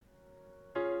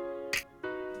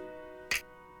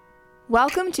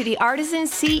Welcome to the Artisan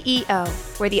CEO,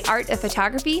 where the art of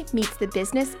photography meets the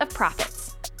business of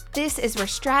profits. This is where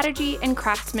strategy and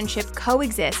craftsmanship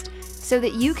coexist so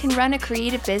that you can run a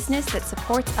creative business that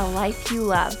supports a life you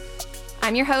love.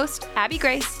 I'm your host, Abby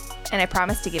Grace, and I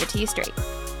promise to give it to you straight.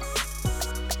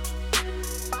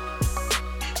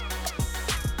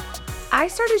 I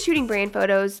started shooting brand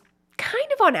photos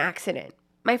kind of on accident.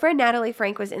 My friend Natalie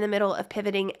Frank was in the middle of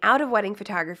pivoting out of wedding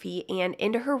photography and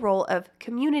into her role of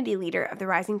community leader of the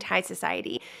Rising Tide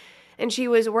Society. And she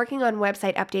was working on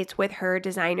website updates with her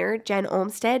designer, Jen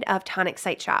Olmstead of Tonic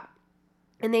Site Shop.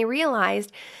 And they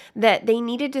realized that they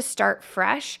needed to start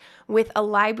fresh with a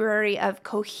library of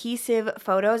cohesive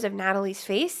photos of Natalie's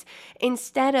face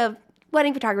instead of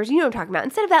wedding photographers, you know what I'm talking about.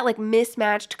 Instead of that like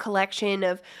mismatched collection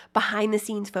of behind the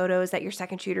scenes photos that your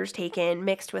second shooter's taken,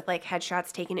 mixed with like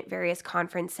headshots taken at various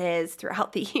conferences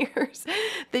throughout the years.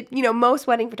 That, most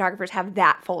wedding photographers have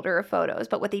that folder of photos,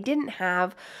 but what they didn't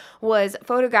have was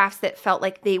photographs that felt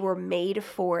like they were made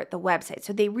for the website.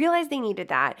 So they realized they needed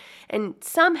that, and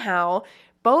somehow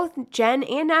both Jen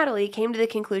and Natalie came to the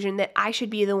conclusion that I should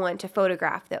be the one to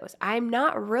photograph those. I'm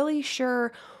not really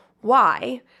sure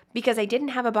why, because I didn't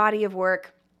have a body of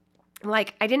work. I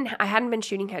hadn't been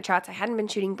shooting headshots. I hadn't been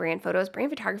shooting brand photos. Brand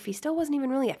photography still wasn't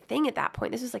even really a thing at that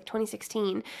point. This was like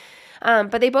 2016.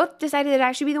 But they both decided that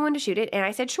I should be the one to shoot it. And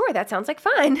I said, sure, that sounds like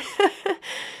fun.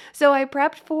 So I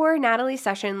prepped for Natalie's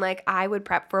session like I would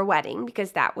prep for a wedding,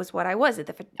 because that was what I was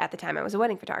at the time. I was a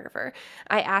wedding photographer.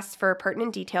 I asked for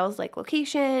pertinent details like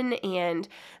location and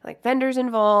like vendors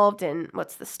involved and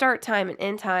what's the start time and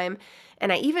end time.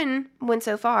 And I even went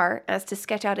so far as to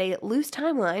sketch out a loose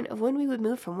timeline of when we would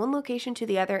move from one location to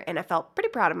the other, and I felt pretty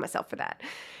proud of myself for that.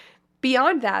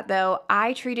 Beyond that, though,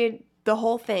 I treated the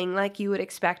whole thing like you would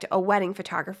expect a wedding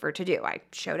photographer to do. I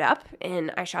showed up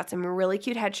and I shot some really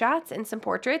cute headshots and some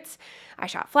portraits. I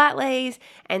shot flat lays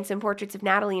and some portraits of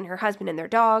Natalie and her husband and their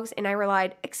dogs, and I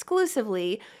relied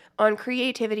exclusively on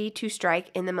creativity to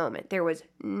strike in the moment. There was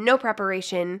no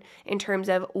preparation in terms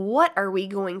of what are we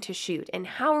going to shoot and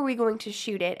how are we going to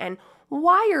shoot it and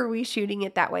why are we shooting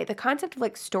it that way. The concept of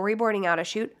like storyboarding out a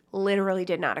shoot literally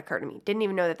did not occur to me. Didn't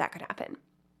even know that could happen.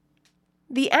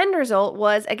 The end result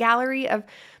was a gallery of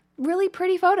really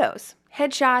pretty photos,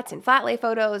 headshots and flat lay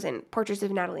photos and portraits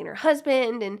of Natalie and her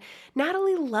husband. And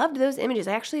Natalie loved those images.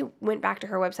 I actually went back to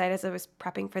her website as I was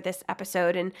prepping for this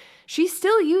episode, and she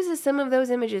still uses some of those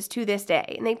images to this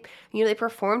day. And they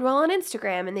performed well on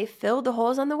Instagram, and they filled the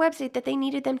holes on the website that they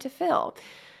needed them to fill.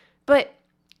 But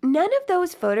none of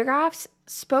those photographs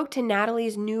spoke to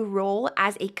Natalie's new role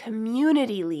as a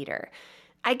community leader.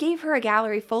 I gave her a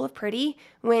gallery full of pretty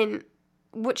when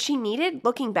what she needed,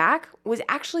 looking back, was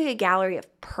actually a gallery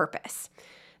of purpose.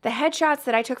 The headshots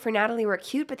that I took for Natalie were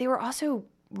cute, but they were also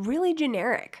really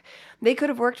generic. They could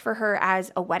have worked for her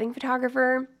as a wedding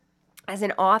photographer, as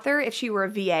an author. If she were a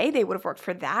VA, they would have worked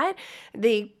for that.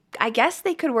 I guess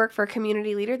they could work for a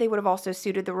community leader. They would have also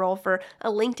suited the role for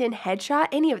a LinkedIn headshot.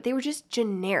 Any of it. They were just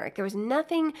generic. There was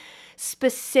nothing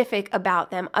specific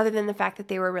about them other than the fact that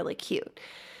they were really cute.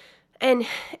 And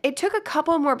it took a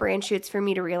couple more brand shoots for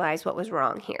me to realize what was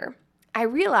wrong here. I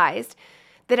realized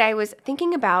that I was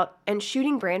thinking about and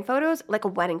shooting brand photos like a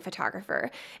wedding photographer,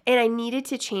 and I needed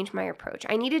to change my approach.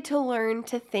 I needed to learn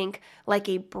to think like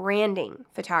a branding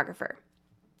photographer.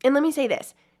 And let me say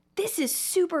this is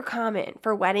super common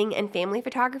for wedding and family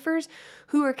photographers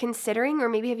who are considering or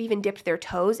maybe have even dipped their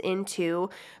toes into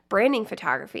branding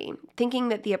photography, thinking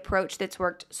that the approach that's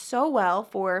worked so well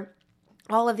for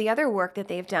all of the other work that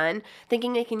they've done,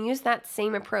 thinking they can use that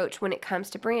same approach when it comes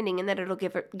to branding and that it'll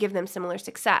give them similar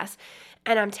success.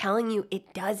 And I'm telling you,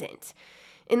 it doesn't.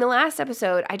 In the last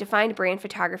episode, I defined brand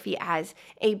photography as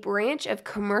a branch of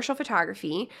commercial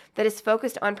photography that is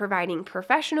focused on providing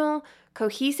professional,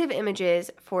 cohesive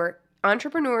images for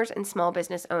entrepreneurs and small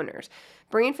business owners.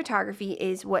 Brand photography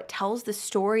is what tells the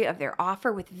story of their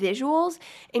offer with visuals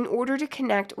in order to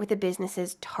connect with a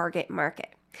business's target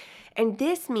market. And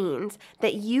this means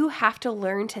that you have to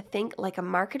learn to think like a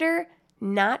marketer,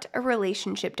 not a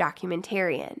relationship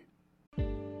documentarian.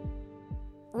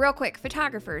 Real quick,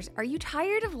 photographers, are you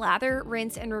tired of lather,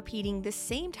 rinse, and repeating the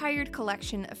same tired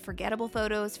collection of forgettable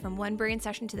photos from one brand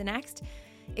session to the next?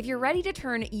 If you're ready to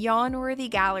turn yawn-worthy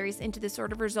galleries into the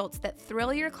sort of results that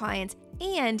thrill your clients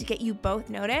and get you both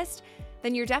noticed,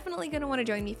 then you're definitely going to want to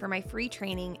join me for my free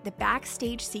training, The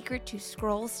Backstage Secret to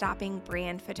Scroll-Stopping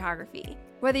Brand Photography.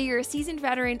 Whether you're a seasoned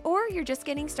veteran or you're just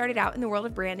getting started out in the world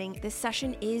of branding, this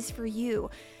session is for you.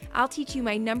 I'll teach you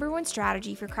my #1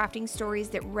 strategy for crafting stories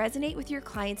that resonate with your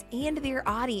clients and their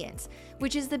audience,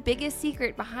 which is the biggest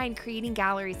secret behind creating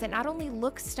galleries that not only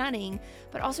look stunning,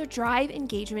 but also drive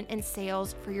engagement and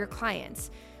sales for your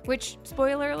clients, which,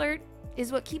 spoiler alert,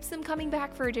 is what keeps them coming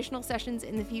back for additional sessions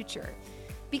in the future.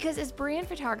 Because as brand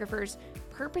photographers,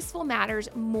 purposeful matters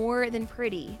more than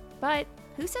pretty, but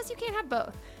who says you can't have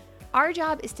both? Our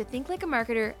job is to think like a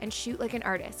marketer and shoot like an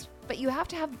artist, but you have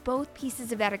to have both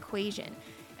pieces of that equation.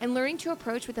 And learning to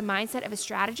approach with the mindset of a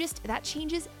strategist, that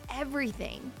changes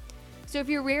everything. So if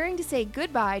you're raring to say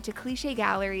goodbye to cliche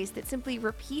galleries that simply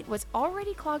repeat what's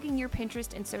already clogging your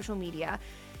Pinterest and social media,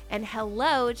 and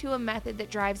hello to a method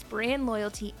that drives brand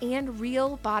loyalty and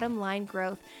real bottom line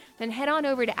growth, then head on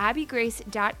over to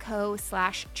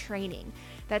abbygrace.co/training.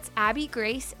 That's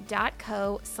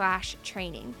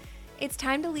abbygrace.co/training. It's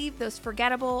time to leave those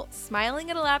forgettable,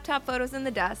 smiling at a laptop photos in the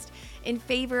dust in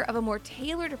favor of a more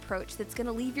tailored approach that's going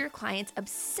to leave your clients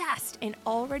obsessed and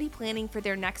already planning for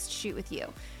their next shoot with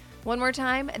you. One more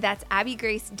time, that's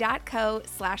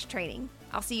abbygrace.co/training.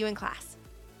 I'll see you in class.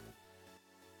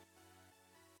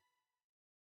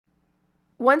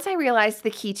 Once I realized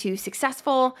the key to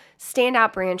successful,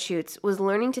 standout brand shoots was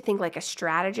learning to think like a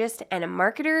strategist and a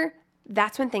marketer,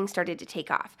 that's when things started to take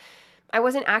off. I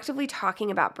wasn't actively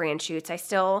talking about brand shoots. I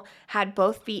still had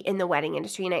both feet in the wedding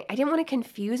industry, and I didn't want to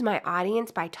confuse my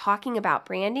audience by talking about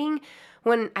branding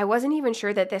when I wasn't even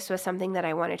sure that this was something that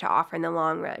I wanted to offer in the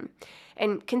long run.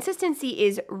 And consistency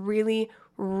is really,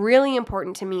 really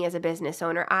important to me as a business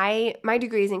owner. My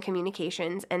degree is in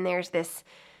communications, and there's this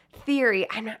theory,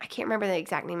 I can't remember the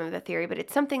exact name of the theory, but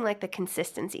it's something like the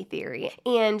consistency theory.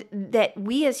 And that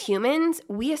we as humans,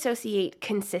 we associate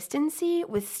consistency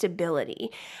with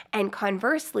stability. And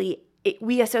conversely,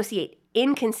 we associate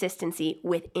inconsistency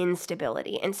with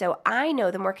instability. And so I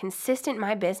know the more consistent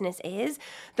my business is,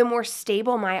 the more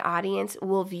stable my audience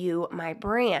will view my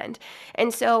brand.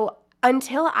 And so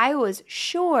until I was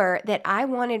sure that I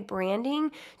wanted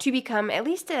branding to become at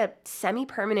least a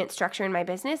semi-permanent structure in my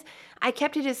business, I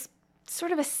kept it as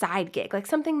sort of a side gig, like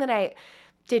something that I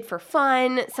did for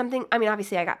fun,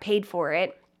 obviously I got paid for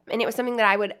it, and it was something that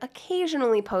I would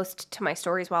occasionally post to my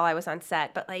stories while I was on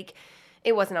set, but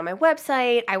it wasn't on my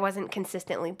website, I wasn't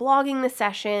consistently blogging the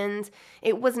sessions,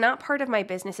 it was not part of my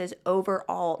business's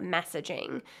overall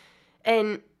messaging.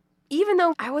 And even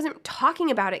though I wasn't talking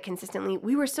about it consistently,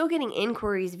 we were still getting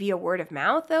inquiries via word of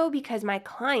mouth, though, because my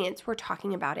clients were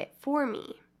talking about it for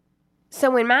me.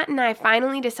 So when Matt and I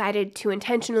finally decided to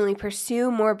intentionally pursue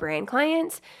more brand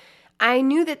clients, I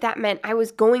knew that meant I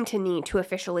was going to need to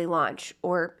officially launch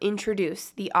or introduce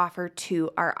the offer to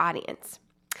our audience.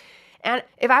 And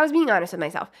if I was being honest with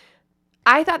myself,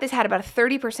 I thought this had about a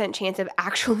 30% chance of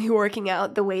actually working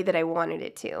out the way that I wanted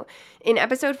it to. In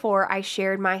episode 4, I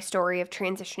shared my story of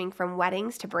transitioning from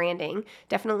weddings to branding.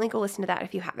 Definitely go listen to that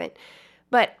if you haven't.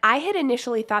 But I had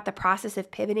initially thought the process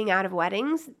of pivoting out of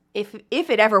weddings, if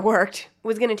it ever worked,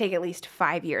 was going to take at least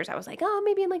 5 years. I was like,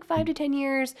 maybe in 5 to 10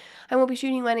 years, I won't be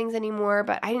shooting weddings anymore.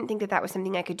 But I didn't think that was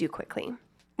something I could do quickly.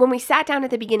 When we sat down at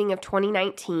the beginning of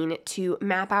 2019 to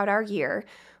map out our year,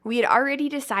 we had already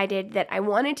decided that I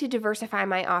wanted to diversify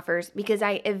my offers because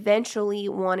I eventually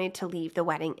wanted to leave the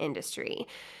wedding industry.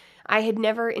 I had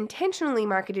never intentionally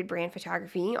marketed brand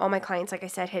photography. All my clients, like I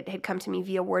said, had come to me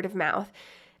via word of mouth.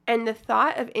 And the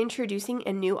thought of introducing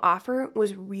a new offer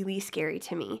was really scary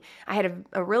to me. I had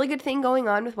a really good thing going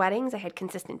on with weddings. I had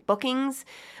consistent bookings.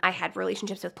 I had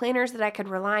relationships with planners that I could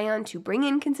rely on to bring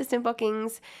in consistent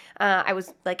bookings. I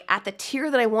was at the tier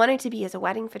that I wanted to be as a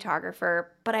wedding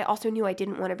photographer, but I also knew I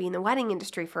didn't want to be in the wedding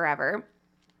industry forever.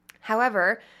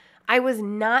 However, I was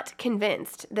not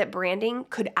convinced that branding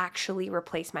could actually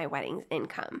replace my weddings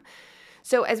income.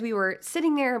 So as we were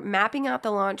sitting there mapping out the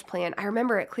launch plan, I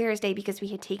remember it clear as day because we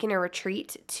had taken a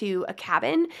retreat to a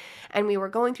cabin and we were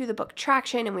going through the book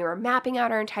Traction and we were mapping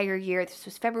out our entire year. This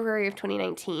was February of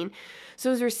 2019. So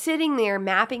as we're sitting there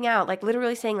mapping out,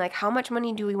 literally saying how much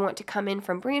money do we want to come in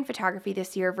from brand photography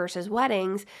this year versus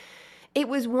weddings, it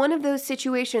was one of those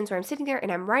situations where I'm sitting there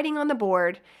and I'm writing on the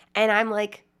board and I'm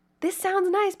like, this sounds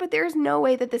nice, but there's no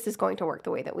way that this is going to work the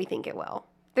way that we think it will.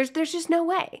 There's just no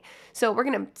way. So we're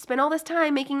going to spend all this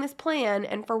time making this plan,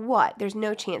 and for what? There's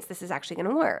no chance this is actually going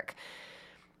to work.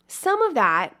 Some of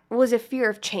that was a fear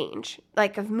of change,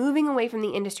 of moving away from the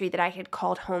industry that I had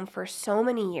called home for so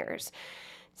many years.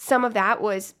 Some of that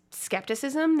was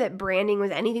skepticism that branding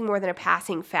was anything more than a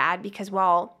passing fad, because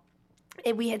while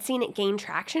we had seen it gain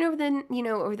traction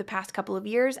over the past couple of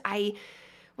years. I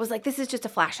was like, this is just a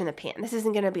flash in the pan. This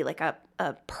isn't going to be like a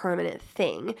permanent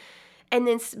thing. And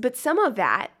then, but some of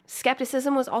that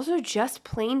skepticism was also just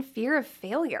plain fear of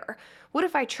failure. What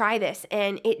if I try this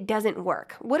and it doesn't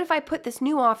work? What if I put this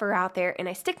new offer out there and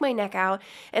I stick my neck out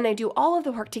and I do all of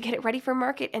the work to get it ready for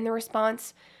market and the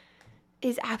response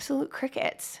is absolute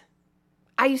crickets?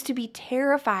 I used to be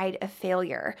terrified of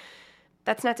failure.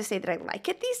 That's not to say that I like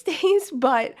it these days,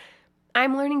 but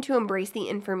I'm learning to embrace the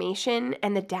information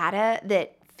and the data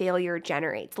that failure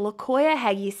generates. LaKoya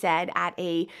Heggie said at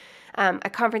a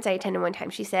conference I attended one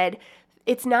time, she said,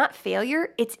 it's not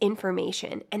failure, it's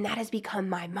information. And that has become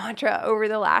my mantra over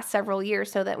the last several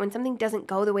years, so that when something doesn't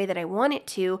go the way that I want it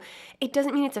to, it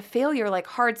doesn't mean it's a failure, like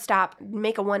hard stop,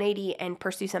 make a 180 and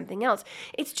pursue something else.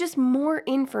 It's just more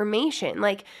information.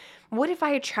 Like, what if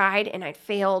I had tried and I'd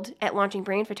failed at launching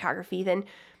brand photography? Then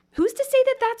who's to say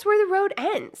that that's where the road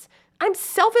ends? I'm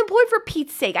self-employed, for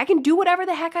Pete's sake. I can do whatever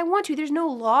the heck I want to. There's no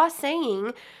law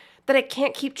saying that I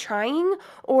can't keep trying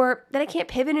or that I can't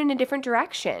pivot in a different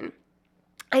direction.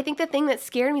 I think the thing that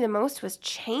scared me the most was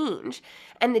change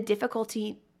and the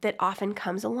difficulty that often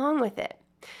comes along with it.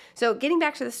 So getting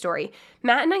back to the story,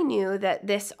 Matt and I knew that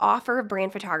this offer of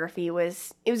brand photography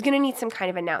was going to need some kind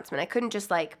of announcement. I couldn't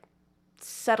just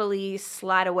subtly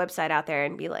slide a website out there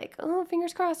and be like, oh,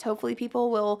 fingers crossed, hopefully people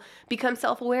will become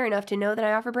self-aware enough to know that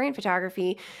I offer brand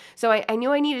photography. So I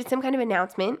knew I needed some kind of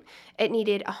announcement. It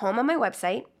needed a home on my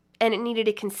website, and it needed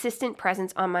a consistent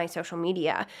presence on my social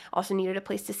media. Also needed a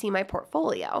place to see my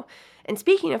portfolio. And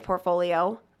speaking of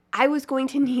portfolio, I was going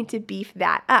to need to beef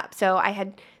that up. So I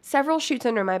had several shoots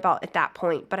under my belt at that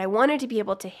point, but I wanted to be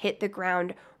able to hit the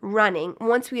ground running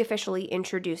once we officially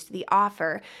introduced the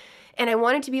offer. And I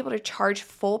wanted to be able to charge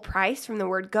full price from the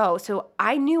word go. So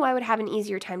I knew I would have an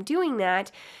easier time doing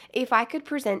that if I could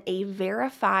present a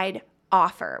verified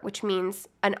offer, which means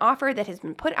an offer that has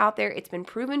been put out there, it's been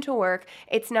proven to work,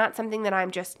 it's not something that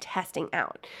I'm just testing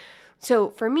out. So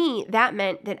for me, that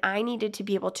meant that I needed to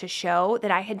be able to show that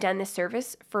I had done this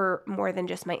service for more than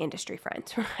just my industry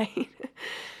friends, right?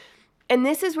 And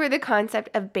this is where the concept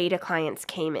of beta clients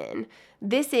came in.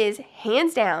 This is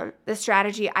hands down the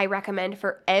strategy I recommend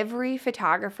for every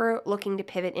photographer looking to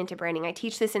pivot into branding. I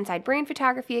teach this inside Brand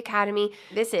Photography Academy.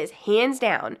 This is hands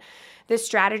down the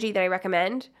strategy that I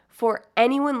recommend for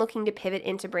anyone looking to pivot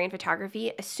into brand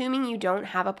photography, assuming you don't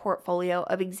have a portfolio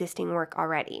of existing work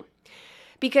already.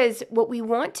 Because what we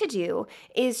want to do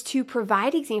is to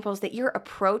provide examples that your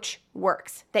approach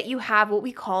works, that you have what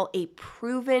we call a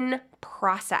proven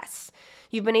process.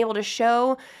 You've been able to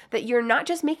show that you're not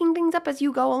just making things up as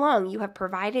you go along. You have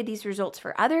provided these results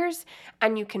for others,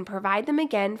 and you can provide them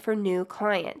again for new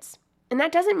clients. And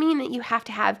that doesn't mean that you have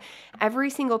to have every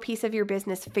single piece of your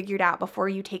business figured out before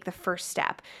you take the first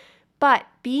step. But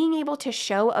being able to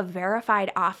show a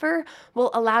verified offer will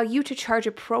allow you to charge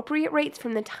appropriate rates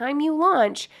from the time you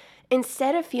launch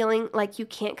instead of feeling like you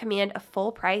can't command a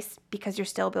full price because you're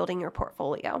still building your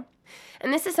portfolio.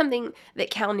 And this is something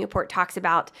that Cal Newport talks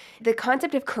about, the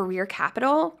concept of career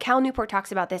capital. Cal Newport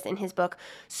talks about this in his book,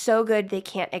 So Good They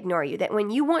Can't Ignore You, that when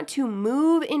you want to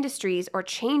move industries or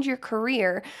change your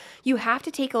career, you have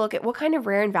to take a look at what kind of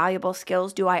rare and valuable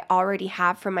skills do I already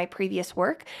have from my previous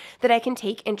work that I can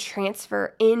take and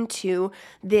transfer into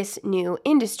this new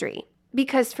industry.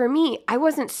 Because for me, I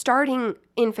wasn't starting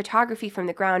in photography from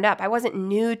the ground up. I wasn't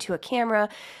new to a camera.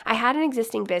 I had an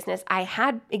existing business. I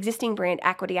had existing brand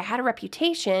equity. I had a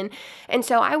reputation. And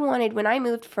so I wanted, when I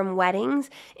moved from weddings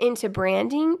into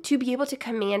branding, to be able to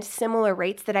command similar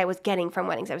rates that I was getting from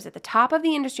weddings. I was at the top of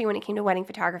the industry when it came to wedding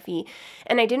photography,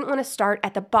 and I didn't want to start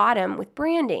at the bottom with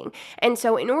branding. And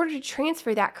so in order to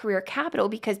transfer that career capital,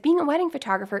 because being a wedding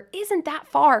photographer isn't that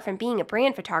far from being a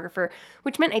brand photographer,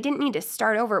 which meant I didn't need to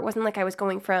start over. It wasn't like I was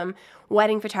going from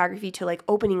wedding photography to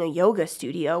opening a yoga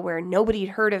studio where nobody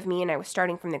had heard of me and I was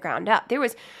starting from the ground up. There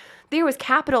was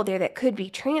capital there that could be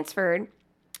transferred,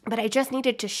 but I just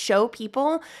needed to show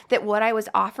people that what I was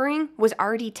offering was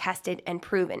already tested and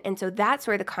proven. And so that's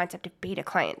where the concept of beta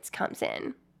clients comes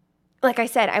in. Like I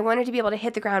said, I wanted to be able to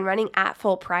hit the ground running at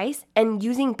full price, and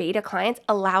using beta clients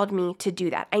allowed me to do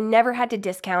that. I never had to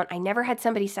discount. I never had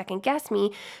somebody second guess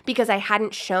me because I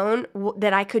hadn't shown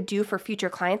that I could do for future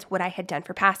clients what I had done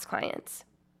for past clients.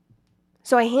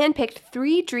 So I handpicked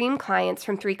 3 dream clients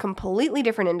from 3 completely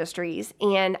different industries,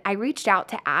 and I reached out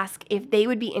to ask if they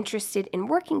would be interested in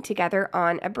working together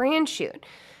on a brand shoot.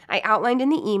 I outlined in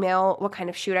the email what kind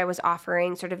of shoot I was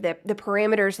offering, sort of the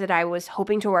parameters that I was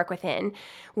hoping to work within,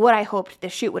 what I hoped the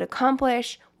shoot would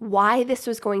accomplish, why this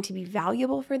was going to be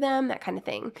valuable for them, that kind of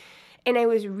thing. And I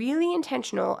was really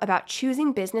intentional about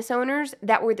choosing business owners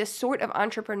that were the sort of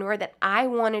entrepreneur that I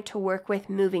wanted to work with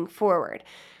moving forward.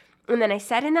 And then I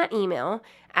said in that email,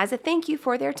 as a thank you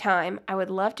for their time, I would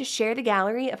love to share the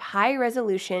gallery of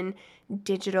high-resolution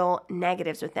digital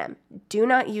negatives with them. Do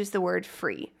not use the word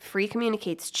free. Free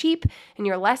communicates cheap, and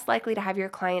you're less likely to have your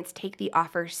clients take the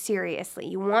offer seriously.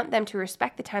 You want them to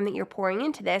respect the time that you're pouring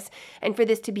into this and for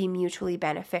this to be mutually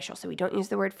beneficial. So we don't use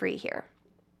the word free here.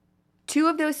 2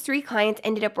 of those 3 clients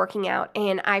ended up working out,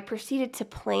 and I proceeded to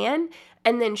plan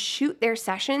and then shoot their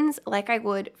sessions like I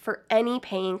would for any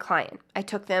paying client. I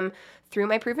took them through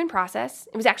my proven process.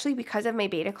 It was actually because of my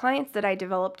beta clients that I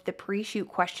developed the pre-shoot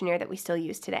questionnaire that we still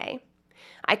use today.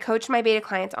 I coached my beta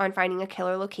clients on finding a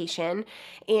killer location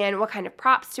and what kind of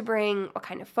props to bring, what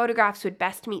kind of photographs would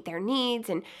best meet their needs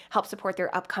and help support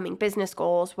their upcoming business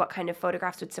goals, what kind of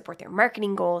photographs would support their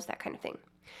marketing goals, that kind of thing.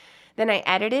 Then I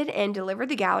edited and delivered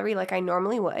the gallery like I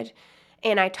normally would,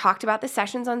 and I talked about the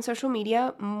sessions on social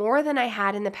media more than I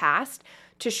had in the past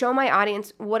to show my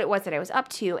audience what it was that I was up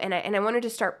to, and I wanted to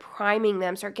start priming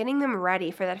them, start getting them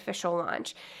ready for that official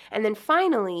launch. And then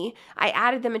finally, I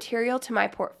added the material to my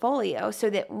portfolio so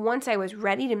that once I was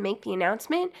ready to make the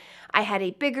announcement, I had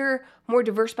a bigger, more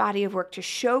diverse body of work to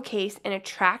showcase and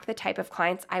attract the type of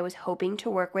clients I was hoping to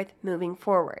work with moving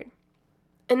forward.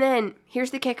 And then,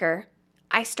 here's the kicker.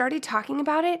 I started talking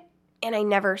about it, and I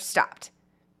never stopped.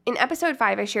 In episode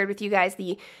 5, I shared with you guys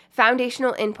the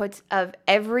foundational inputs of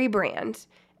every brand,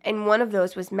 and one of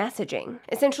those was messaging.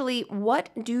 Essentially, what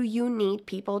do you need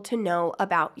people to know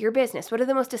about your business? What are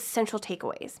the most essential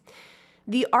takeaways?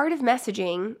 The art of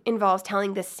messaging involves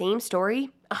telling the same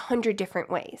story 100 different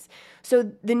ways.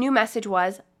 So the new message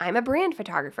was, I'm a brand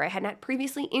photographer. I had not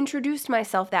previously introduced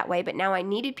myself that way, but now I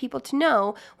needed people to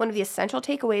know one of the essential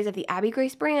takeaways of the Abby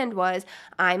Grace brand was,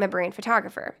 I'm a brand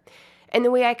photographer. And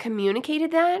the way I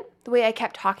communicated that, the way I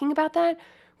kept talking about that,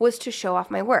 was to show off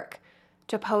my work,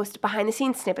 to post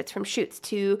behind-the-scenes snippets from shoots,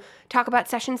 to talk about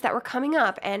sessions that were coming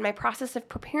up and my process of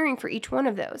preparing for each one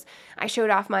of those. I showed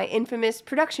off my infamous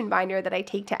production binder that I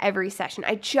take to every session.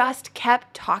 I just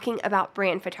kept talking about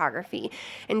brand photography.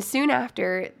 And soon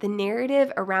after, the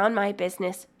narrative around my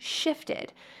business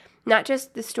shifted. Not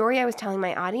just the story I was telling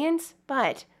my audience,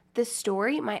 but the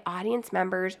story my audience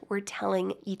members were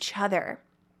telling each other.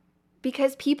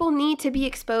 Because people need to be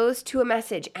exposed to a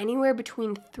message anywhere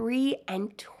between 3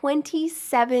 and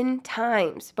 27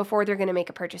 times before they're going to make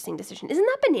a purchasing decision. Isn't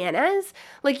that bananas?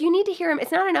 Like, you need to hear them.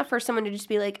 It's not enough for someone to just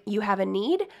be like, you have a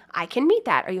need, I can meet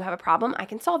that. Or you have a problem, I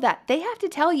can solve that. They have to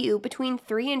tell you between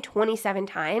 3 and 27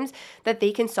 times that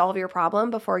they can solve your problem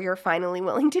before you're finally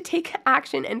willing to take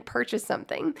action and purchase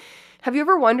something. Have you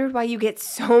ever wondered why you get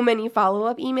so many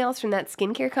follow-up emails from that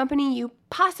skincare company you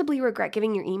possibly regret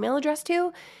giving your email address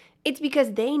to? It's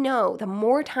because they know the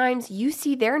more times you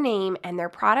see their name and their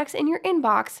products in your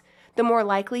inbox, the more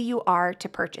likely you are to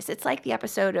purchase. It's like the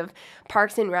episode of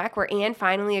Parks and Rec where Anne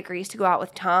finally agrees to go out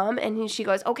with Tom, and she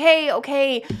goes,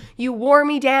 okay, you wore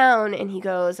me down. And he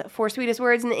goes, 4 sweetest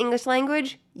words in the English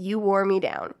language, you wore me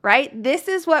down, right? This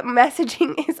is what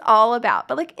messaging is all about,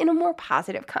 but like in a more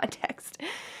positive context.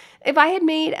 If I had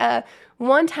made a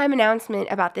one-time announcement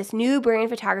about this new brand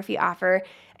photography offer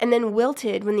and then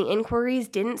wilted when the inquiries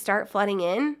didn't start flooding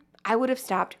in, I would have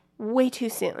stopped way too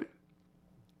soon.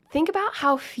 Think about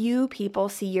how few people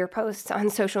see your posts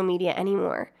on social media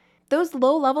anymore. Those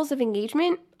low levels of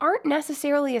engagement aren't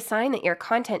necessarily a sign that your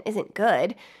content isn't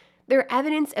good. They're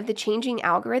evidence of the changing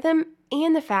algorithm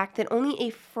and the fact that only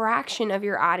a fraction of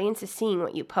your audience is seeing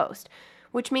what you post,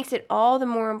 which makes it all the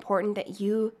more important that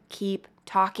you keep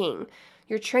talking.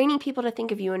 You're training people to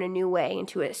think of you in a new way and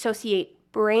to associate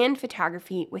brand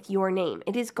photography with your name.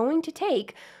 It is going to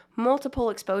take multiple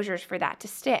exposures for that to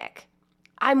stick.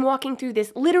 I'm walking through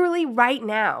this literally right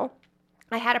now.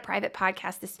 I had a private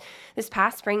podcast this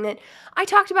past spring that I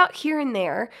talked about here and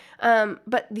there,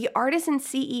 but the Artisan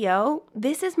CEO,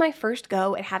 this is my first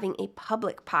go at having a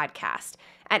public podcast,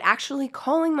 at actually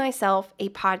calling myself a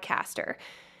podcaster.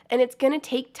 And it's going to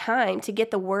take time to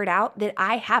get the word out that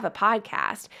I have a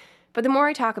podcast. But the more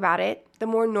I talk about it, the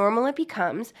more normal it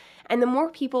becomes, and the more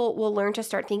people will learn to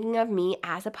start thinking of me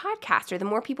as a podcaster. The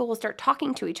more people will start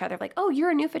talking to each other like, oh, you're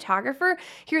a new photographer?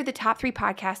 Here are the top 3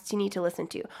 podcasts you need to listen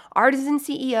to. Artisan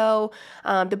CEO,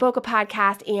 the Bokeh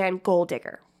Podcast, and Goal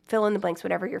Digger. Fill in the blanks,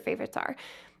 whatever your favorites are.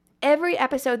 Every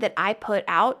episode that I put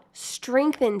out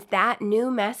strengthens that new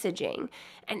messaging.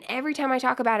 And every time I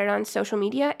talk about it on social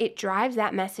media, it drives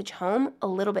that message home a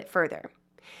little bit further.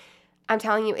 I'm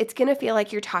telling you, it's going to feel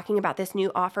like you're talking about this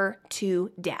new offer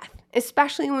to death,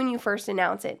 especially when you first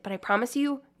announce it. But I promise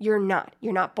you, You're not.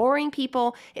 You're not boring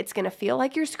people. It's going to feel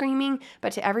like you're screaming,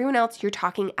 but to everyone else, you're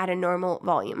talking at a normal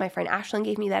volume. My friend Ashlyn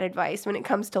gave me that advice when it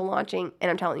comes to launching,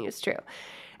 and I'm telling you it's true.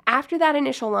 After that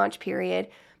initial launch period,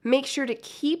 make sure to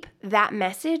keep that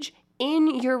message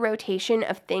in your rotation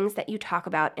of things that you talk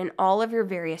about in all of your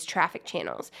various traffic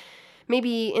channels.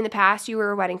 Maybe in the past you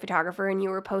were a wedding photographer and you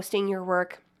were posting your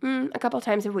work a couple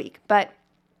times a week, but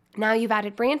now you've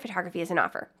added brand photography as an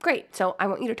offer. Great. So I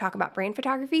want you to talk about brand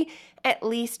photography at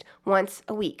least once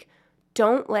a week.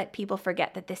 Don't let people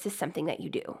forget that this is something that you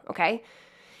do, okay?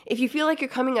 If you feel like you're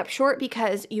coming up short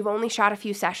because you've only shot a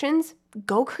few sessions,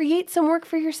 go create some work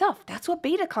for yourself. That's what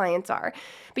beta clients are.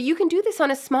 But you can do this on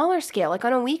a smaller scale, like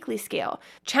on a weekly scale.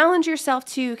 Challenge yourself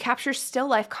to capture still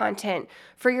life content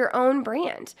for your own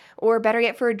brand, or better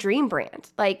yet, for a dream brand.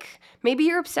 Like maybe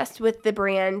you're obsessed with the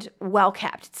brand Well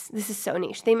Kept. This is so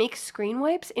niche. They make screen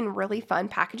wipes in really fun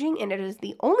packaging, and it is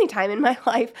the only time in my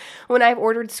life when I've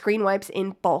ordered screen wipes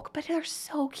in bulk, but they're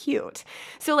so cute.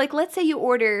 So like, let's say you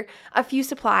order a few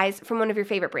supplies from one of your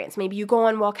favorite brands. Maybe you go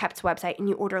on Well Kept's website and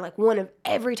you order like one of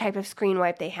every type of screen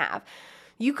wipe they have.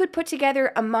 You could put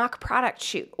together a mock product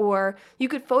shoot, or you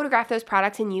could photograph those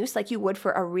products in use like you would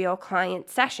for a real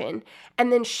client session,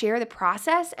 and then share the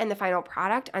process and the final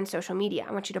product on social media.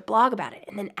 I want you to blog about it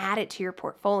and then add it to your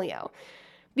portfolio.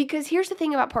 Because here's the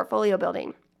thing about portfolio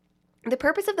building. The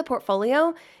purpose of the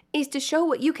portfolio is to show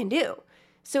what you can do.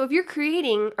 So if you're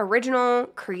creating original,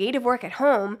 creative work at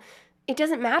home, it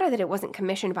doesn't matter that it wasn't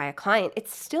commissioned by a client.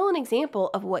 It's still an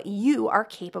example of what you are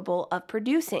capable of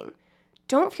producing.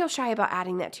 Don't feel shy about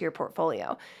adding that to your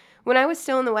portfolio. When I was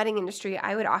still in the wedding industry,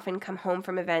 I would often come home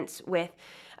from events with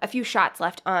a few shots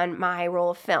left on my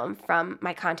roll of film from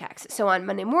my contacts. So on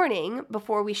Monday morning,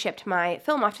 before we shipped my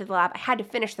film off to the lab, I had to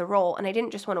finish the roll, and I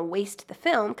didn't just want to waste the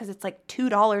film because it's like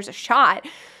 $2 a shot.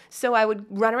 So I would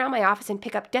run around my office and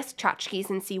pick up desk tchotchkes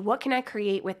and see what can I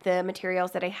create with the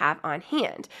materials that I have on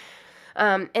hand.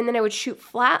 And then I would shoot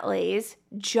flat lays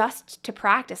just to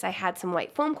practice. I had some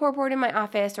white foam core board in my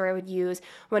office, or I would use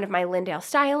one of my Lindale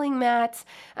styling mats.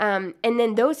 And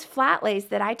then those flat lays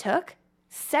that I took,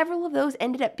 several of those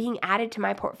ended up being added to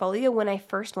my portfolio when I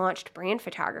first launched brand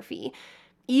photography.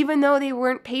 Even though they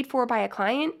weren't paid for by a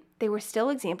client, they were still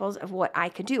examples of what I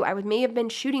could do. I may have been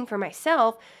shooting for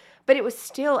myself, but it was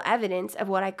still evidence of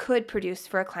what I could produce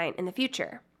for a client in the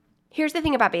future. Here's the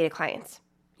thing about beta clients.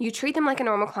 You treat them like a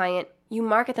normal client, you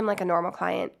market them like a normal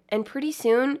client, and pretty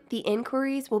soon the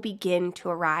inquiries will begin to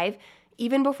arrive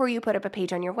even before you put up a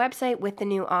page on your website with the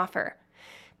new offer.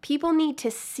 People need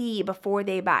to see before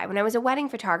they buy. When I was a wedding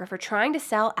photographer, trying to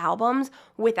sell albums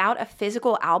without a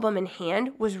physical album in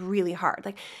hand was really hard.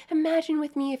 Like, imagine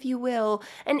with me, if you will,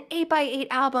 an 8x8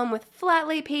 album with flat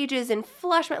lay pages and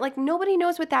flush mat. Like, nobody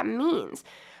knows what that means.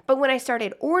 But when I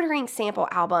started ordering sample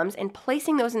albums and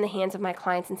placing those in the hands of my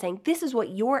clients and saying, this is what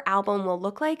your album will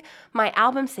look like, my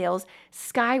album sales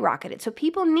skyrocketed. So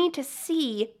people need to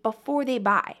see before they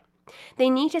buy. They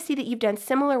need to see that you've done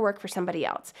similar work for somebody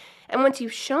else. And once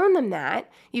you've shown them that,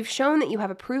 you've shown that you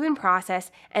have a proven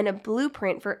process and a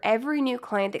blueprint for every new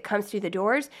client that comes through the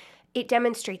doors, it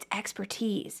demonstrates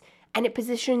expertise and it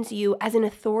positions you as an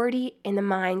authority in the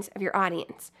minds of your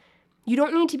audience. You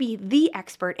don't need to be the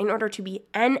expert in order to be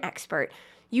an expert.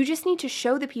 You just need to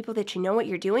show the people that you know what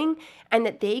you're doing and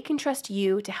that they can trust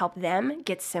you to help them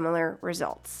get similar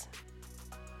results.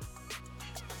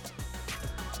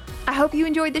 I hope you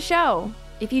enjoyed the show.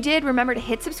 If you did, remember to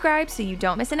hit subscribe so you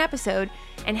don't miss an episode,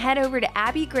 and head over to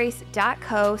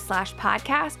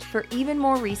abbygrace.co/podcast for even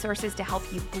more resources to help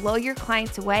you blow your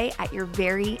clients away at your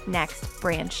very next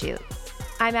brand shoot.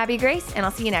 I'm Abby Grace, and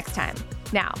I'll see you next time.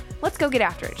 Now, let's go get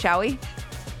after it, shall we?